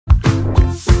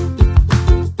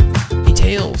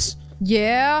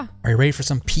Yeah. Are you ready for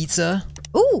some pizza?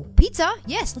 Ooh, pizza.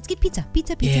 Yes, let's get pizza.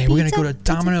 Pizza. Yeah, we're gonna go to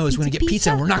Domino's. We're gonna get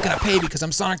pizza, and we're not gonna pay because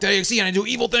I'm Sonic the Hedgehog and I do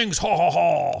evil things. Ha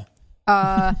ha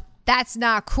ha. That's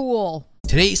not cool.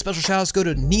 Today's special shoutouts go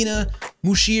to Nina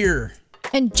Mushir.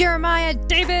 And Jeremiah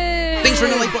David. Thanks for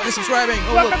the like button and subscribing.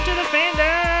 Welcome to the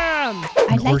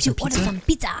fandom. I'd like to order some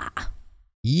pizza.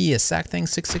 Yeah, Sack Thing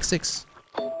 666.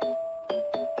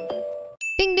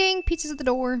 Ding ding, pizza's at the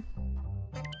door.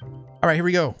 All right, here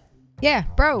we go. Yeah,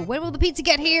 bro, when will the pizza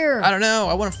get here? I don't know.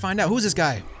 I want to find out. Who's this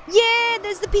guy? Yeah,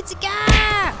 there's the pizza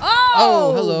guy.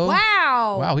 Oh, hello.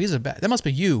 Wow. Wow, he's a bad. That must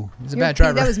be you. He's a bad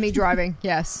driver. That was me driving.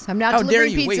 Yes, I'm not How dare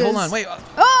delivering you? pizzas. Wait, hold on. Wait.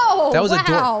 Oh, that was wow. a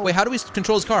door. Wait, how do we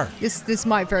control his car? This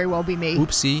might very well be me.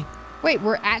 Oopsie. Wait,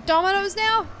 we're at Domino's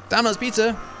now? Domino's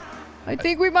Pizza. I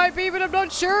think we might be, but I'm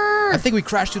not sure. I think we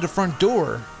crashed through the front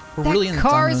door. We're that really in the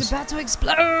car Domino's. is about to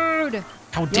explode.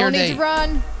 How dare Y'all they? need to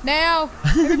run now.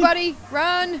 Everybody,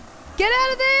 run. Get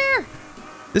out of there.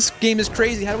 This game is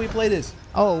crazy. How do we play this?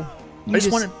 Oh. I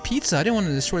just wanted pizza. I didn't want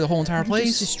to destroy the whole entire place.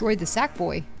 You just destroyed the sack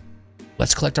boy.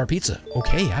 Let's collect our pizza.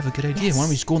 Okay, I have a good idea. Yes. Why don't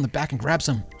we just go in the back and grab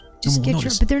some? Just get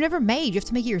your, but they're never made. You have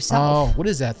to make it yourself. Oh, what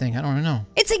is that thing? I don't know.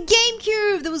 It's a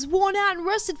GameCube that was worn out and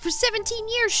rusted for 17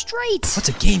 years straight. What's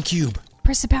a GameCube?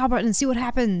 Press the power button and see what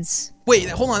happens. Wait,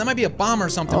 hold on. That might be a bomb or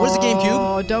something. What is a GameCube?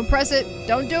 Oh, don't press it.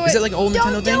 Don't do it. Is it like an old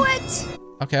Nintendo thing? Don't do it.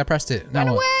 Okay, I pressed it. Run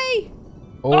Now what? away.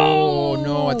 Oh,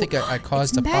 no. I think I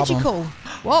caused a magical. problem.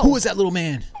 Whoa. Who is that little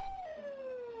man?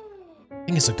 I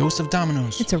think it's a ghost of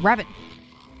Domino's. It's a rabbit.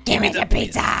 Give me the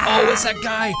pizza. Oh, it's that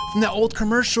guy from that old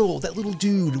commercial. That little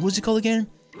dude. What's he called again?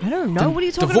 I don't know. What are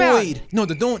you talking the about? Void. No,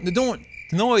 the Noid.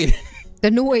 The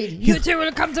Noid. You two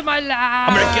will come to my lab.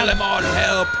 I'm gonna kill him all.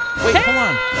 Help. Wait, hold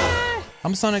on.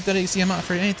 I'm Sonic the Hedgehog. I'm not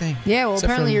afraid of anything. Yeah, well, Except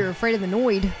apparently for you're afraid of the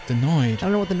Noid. The Noid. I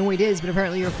don't know what the Noid is, but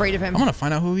apparently you're afraid of him. I'm gonna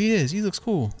find out who he is. He looks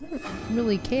cool. I don't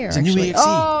really care, It's a new actually. EXE.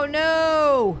 Oh,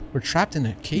 no. We're trapped in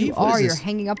a cave. You What are. is You're this?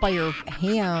 hanging up by your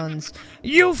hands.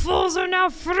 You fools are now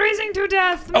freezing to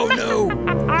death. Oh no!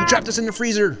 He trapped us in the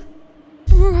freezer.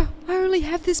 I only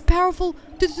have this powerful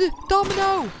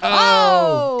domino.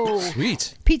 Oh!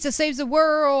 Sweet. Pizza saves the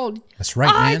world. That's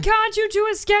right, I man. can't. You two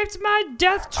escaped my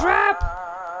death trap.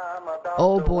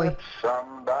 Oh boy.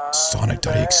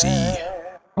 Sonic.exe.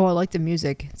 Oh, I like the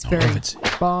music. It's I very. love it.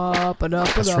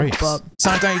 That's right.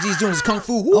 Sonic.exe is doing his kung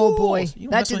fu. Ooh, Oh boy, you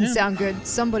don't that mess with didn't him. sound good.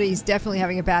 Somebody's definitely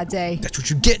having a bad day. That's what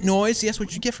you get, Noise. That's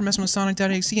what you get for messing with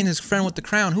Sonic.exe and his friend with the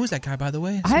crown. Who is that guy, by the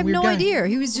way? I have no idea.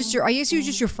 He was just your. I guess he was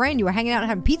just your friend you were hanging out and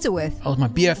having pizza with. Oh, it was my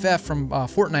BFF from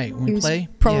Fortnite when He we was play.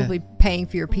 probably Yeah. paying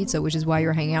for your pizza, which is why you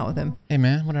were hanging out with him. Hey,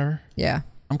 man, whatever. Yeah.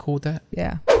 I'm cool with that.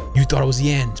 Yeah. You thought it was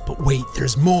the end, but wait,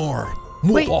 there's more.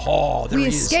 Wait, there we he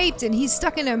is. escaped and he's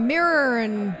stuck in a mirror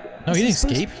and. No, he didn't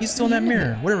escape. He's still in that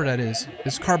mirror. Whatever that is.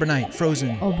 It's carbonite,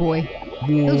 frozen. Oh boy. It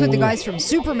looks like the guys from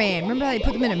Superman. Remember how they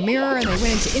put them in a mirror and they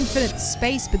went into infinite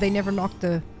space, but they never knocked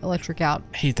the electric out?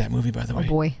 I hate that movie, by the way. Oh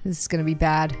boy, this is gonna be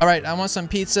bad. All right, I want some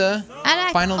pizza.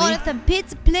 Finally. Order some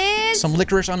pizza, please. Some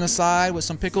licorice on the side with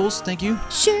some pickles. Thank you.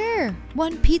 Sure.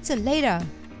 One pizza later.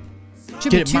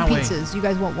 Should Get be it two my way. pizzas. You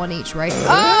guys want one each, right?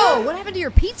 Oh, what happened to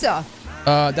your pizza?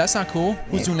 That's not cool.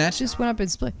 Who's doing that? Just went up and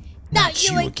split. Not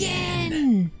you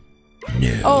again.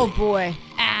 No. Oh boy.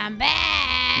 I'm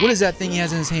back. What is that thing he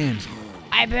has in his hand?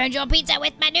 I burned your pizza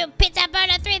with my new Pizza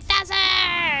Burner 3000.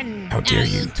 How dare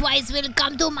now you. twice will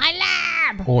come to my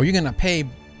lab. Oh, you're gonna pay.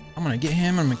 I'm gonna get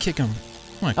him. I'm gonna kick him.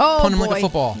 I'm gonna Oh punt him boy. like a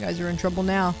football. You guys are in trouble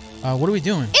now. What are we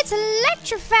doing? It's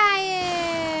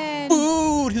electrifying.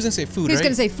 Food. Who's gonna say food? He's right?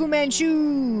 gonna say Fu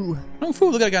Manchu. No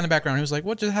food. Look at that guy in the background. He was like,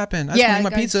 "What just happened? I just want to eat my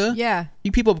guys, pizza." Yeah.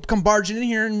 You people come barging in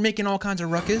here and making all kinds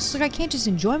of ruckus. It's like I can't just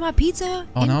enjoy my pizza.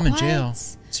 Oh no, I'm in quiet. jail.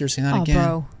 Seriously, not Oh, again.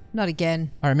 bro, not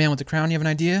again. All right, man with the crown. You have an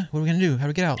idea? What are we gonna do? How do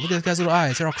we get out? Look at this guy's little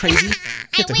eyes. They're all crazy.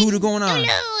 Get the hoodoo going on. You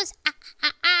lose.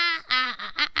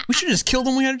 We should have just killed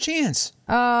him when we had a chance.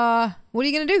 What are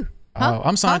you gonna do? Huh?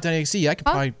 I'm Sonic.exe. I could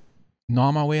probably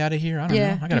gnaw my way out of here. I don't know.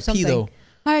 I do gotta pee something. though.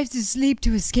 I have to sleep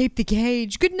to escape the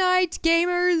cage. Good night,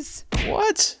 gamers.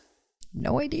 What?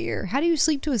 No idea. How do you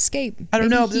sleep to escape? I don't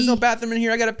Maybe know. But there's he no bathroom in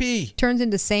here. I gotta pee. turns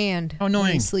into sand. How when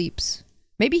annoying. he sleeps.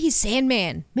 Maybe he's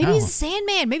Sandman. Maybe he's a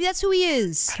Sandman. Maybe that's who he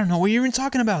is. I don't know what you're even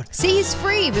talking about. See, he's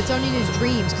free, but it's only in his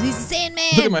dreams because he's a Sandman.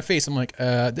 Look at my face. I'm like,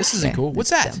 this isn't Okay, cool. What's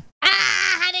this that? is dumb.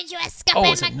 How did you escape Oh,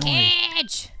 in it's my annoying.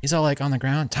 cage? He's all like on the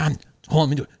ground. Hold on, let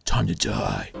me do it. Time to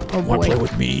die. Oh, Want boy. to play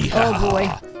with me? Oh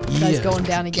boy. This guy's Yeah. going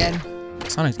down again.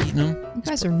 Sonic's eating him. You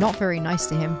guys are not very nice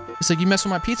to him. He's like, you mess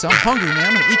with my pizza. I'm hungry, man.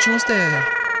 I'm gonna eat you instead.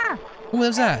 What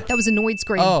was that? That was a Noid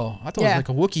scream. Oh, I thought it was like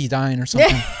a Wookiee dying or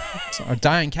something. A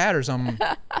dying cat or something.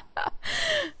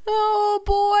 Oh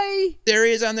boy. There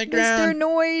he is on the ground. Mr.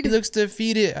 Noid. He looks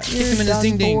defeated. Kick You're him in his done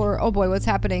ding ding. for. Oh boy, what's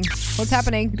happening? What's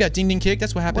happening? You got ding ding kick.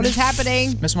 That's what happened. What is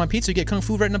happening? Mess with my pizza, you get kung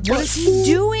fu right in the butt. What is he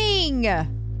doing? I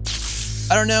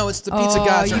don't know. It's the pizza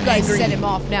gods. You are guys angry. set him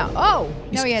off now. Oh,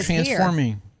 now he has hair.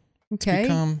 transforming. Okay. To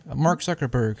become Mark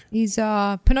Zuckerberg. He's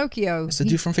Pinocchio. It's the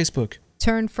dude from Facebook.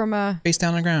 Turned from a... Face down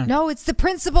on the ground. No, it's the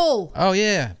principal. Oh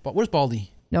yeah, but where's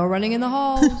Baldy? No running in the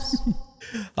halls.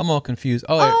 I'm all confused.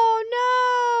 Oh,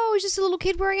 Oh no! It's just a little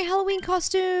kid wearing a Halloween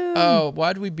costume. oh,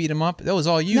 why did we beat him up? That was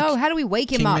all you. No, how do we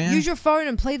wake him up? man. Use your phone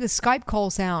and play the Skype call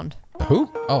sound. Who?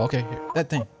 Oh, okay. Here, that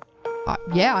thing.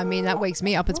 Yeah, I mean, that wakes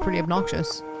me up. It's pretty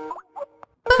obnoxious.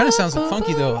 Kind of sounds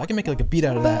funky though. I can make like a beat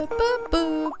out of that.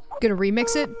 Gonna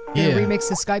remix it? Yeah. Gonna remix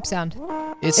the Skype sound.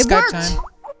 It's It Skype worked! time.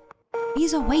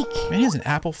 He's awake. Man, he has an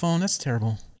Apple phone. That's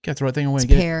terrible. Gotta throw that thing away. It's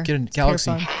Get pear. a It's pear Galaxy.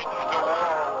 phone.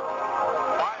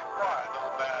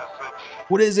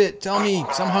 What is it? Tell me.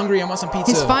 'Cause I'm hungry. I want some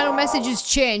pizza. His final message has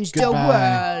changed the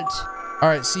Goodbye. world. All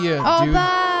right, see ya, Oh, dude.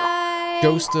 bye.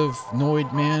 Ghost of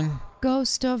Noid Man.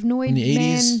 Ghost of Noid In the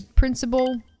Man 80s.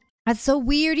 Principal. That's so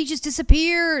weird. He just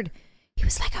disappeared. He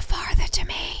was like a father to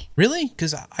me. Really?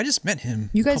 Because I just met him.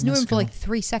 You a guys couple knew minutes him for ago. like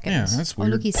 3 seconds. Yeah, that's Oh, look,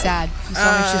 weird. he's sad.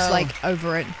 Sonic's just Oh. like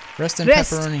over it. Rest in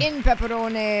Rest pepperoni. in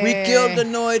pepperoni. We killed the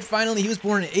Noid. Finally, he was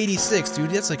born in '86, dude.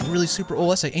 That's like really super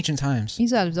old. That's like ancient times.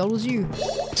 He's not as old as you.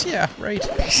 Yeah, right.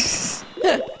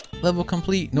 Level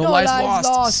complete. No, No lives lives lost.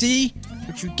 lost. See? That's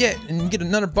what you get. And you get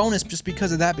another bonus just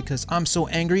because of that, because I'm so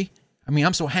angry. I mean,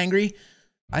 I'm so hangry.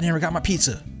 I never got my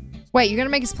pizza. Wait, you're gonna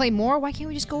make us play more? Why can't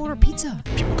we just go order pizza?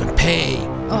 People are gonna pay.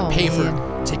 Oh, Pay for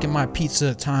man. taking my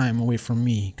pizza time away from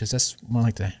me, because that's when I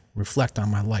like to reflect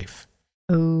on my life.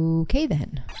 Okay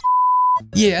then.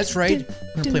 Yeah, that's right.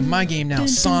 I'm gonna play my game now,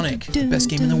 Sonic, the best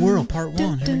game in the world, part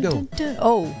 1. Here we go.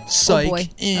 Oh, Psych. oh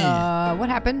boy. What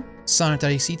happened?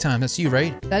 Sonic.ac time. That's you,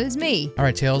 right? That is me. All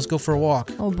right, Tails, go for a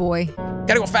walk. Oh boy.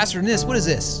 Gotta go faster than this. What is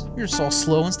this? You're just all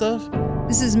slow and stuff.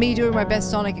 This is me doing my best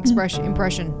Sonic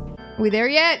impression. Are we there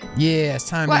yet? Yeah, it's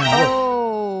time What? now. Look,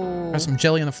 Oh. there's some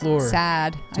jelly on the floor.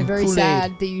 Sad. Some I'm very Kool-Aid.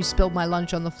 sad that you spilled my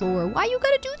lunch on the floor. Why you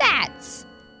gotta do that?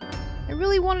 I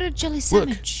really wanted a jelly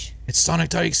sandwich. It's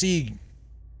Sonic.exe. Do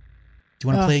you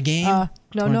want to play a game? No,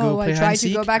 wanna go no. play I hide tried and to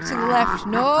go seek? back to the left.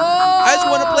 No. I just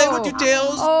want to play with you,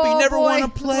 Tails, Oh, but you never boy. want to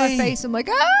Look at play. my face. I'm like,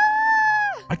 ah.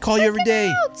 I call you every Check me day.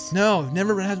 out. No,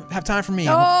 never have time for me.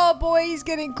 Oh boy, he's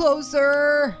getting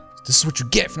closer. This is what you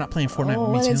get for not playing Fortnite Oh, with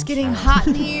me, and Tails. it's getting hot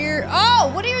in here.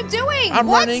 Oh, what are you doing? I'm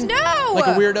what? running No. like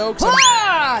a weirdo, 'cause I'm-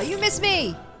 Ah, you missed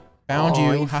me. Found Oh,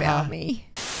 you. you Haha. found me.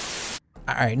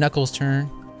 All right, Knuckles'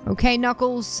 turn. Okay,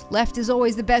 Knuckles. Left is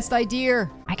always the best idea.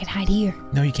 I can hide here.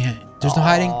 No, you can't. There's no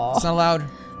hiding. It's not allowed.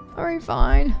 All right,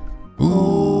 fine.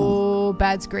 Oh,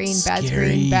 bad screen, bad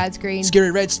screen, bad screen.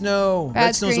 Scary red snow. Bad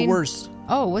Red snow's the screen. worst.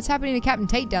 Oh, what's happening to Captain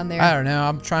Tate down there? I don't know.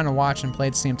 I'm trying to watch and play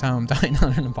at the same time. I'm dying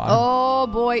down in the bottom. Oh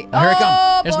boy. Oh, here I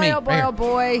come. There's boy, me, oh boy, right here. oh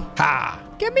boy. Ha!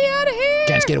 Get me out of here.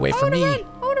 Can't get away from me. I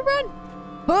wanna run.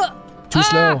 Huh. Too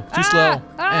slow. Too slow.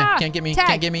 Ah. Can't get me. Tag,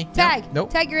 Can't get me. Tag. Nope.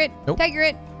 Tag, you're it. Nope. Tag, you're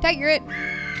it. Tag, you're it.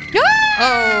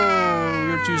 Oh,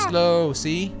 you're too slow.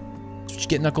 See? That's what you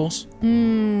get, Knuckles.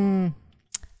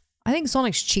 I think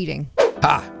Sonic's cheating.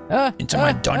 Ha! Into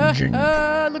my dungeon.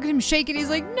 Look at him shaking. He's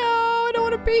like, no, I don't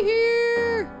want to be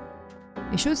here.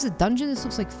 They showed us the dungeon. This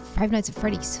looks like Five Nights at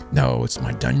Freddy's. No, it's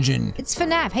my dungeon. It's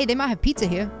FNAF. Hey, they might have pizza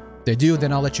here. They do,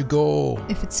 then I'll let you go.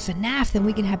 If it's FNAF, then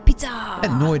we can have pizza.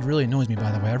 That Noid really annoys me,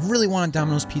 by the way. I really wanted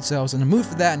Domino's Pizza. I was in the mood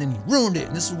for that, and then he ruined it.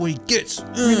 And this is what he gets.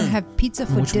 We're gonna have pizza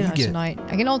for Which will you dinner get? tonight.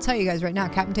 I can all tell you guys right now,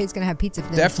 Captain Tate's gonna have pizza for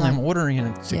dinner Definitely, I'm tonight. ordering it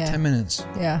in like Yeah. 10 minutes.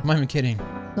 Yeah. I'm not even kidding.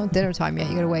 Not dinner time yet.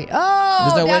 You gotta wait. Oh,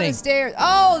 There's no down waiting. the stairs.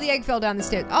 Oh, the egg fell down the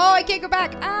stairs. Oh, I can't go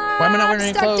back. Ah, Why am I not I'm wearing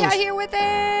any stuck clothes? down here with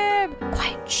him.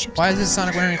 Quiet. Shh. Why is this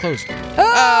Sonic wearing any clothes?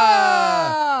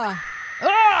 Ah!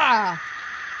 Ah!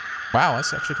 Wow,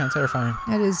 that's actually kind of terrifying.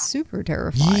 That is super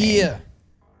terrifying. Yeah.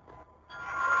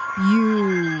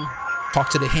 You. Talk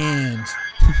to the hand.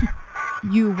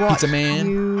 You what? Pizza man.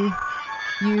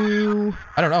 You.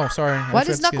 I don't know. Sorry. Why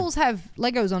does Knuckles have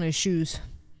Legos on his shoes?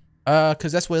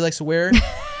 Because that's what he likes to wear.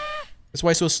 That's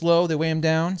why he's so slow. They weigh him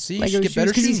down. See, you should Lego get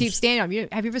better because he shoes. keeps standing on them.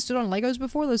 Have you ever stood on Legos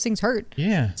before? Those things hurt.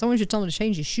 Yeah. Someone should tell him to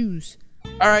change his shoes.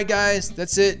 All right, guys.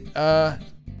 That's it.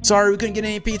 Sorry we couldn't get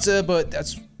any pizza, but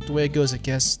that's the way it goes, I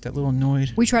guess. That little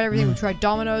Noid. We tried everything. We tried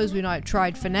Domino's. We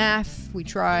tried FNAF. We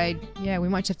tried... Yeah, we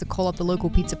might just have to call up the local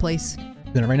pizza place.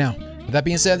 Doing it right now. With that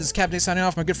being said, this is Captain Tates signing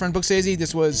off. My good friend Book Daisy.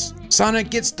 This was Sonic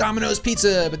gets Domino's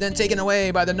Pizza, but then taken away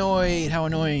by the Noid. How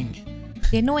annoying.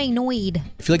 The annoying Noid.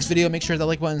 If you like this video, make sure to hit that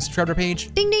like button, subscribe to our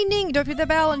page. Ding, ding, ding. Don't forget the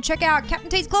bell and check out Captain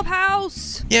Tate's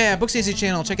Clubhouse. Yeah, Book Daisy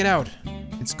channel. Check it out.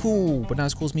 It's cool, but not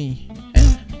as cool as me.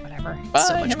 whatever. Bye,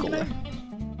 So much have a good cooler. night.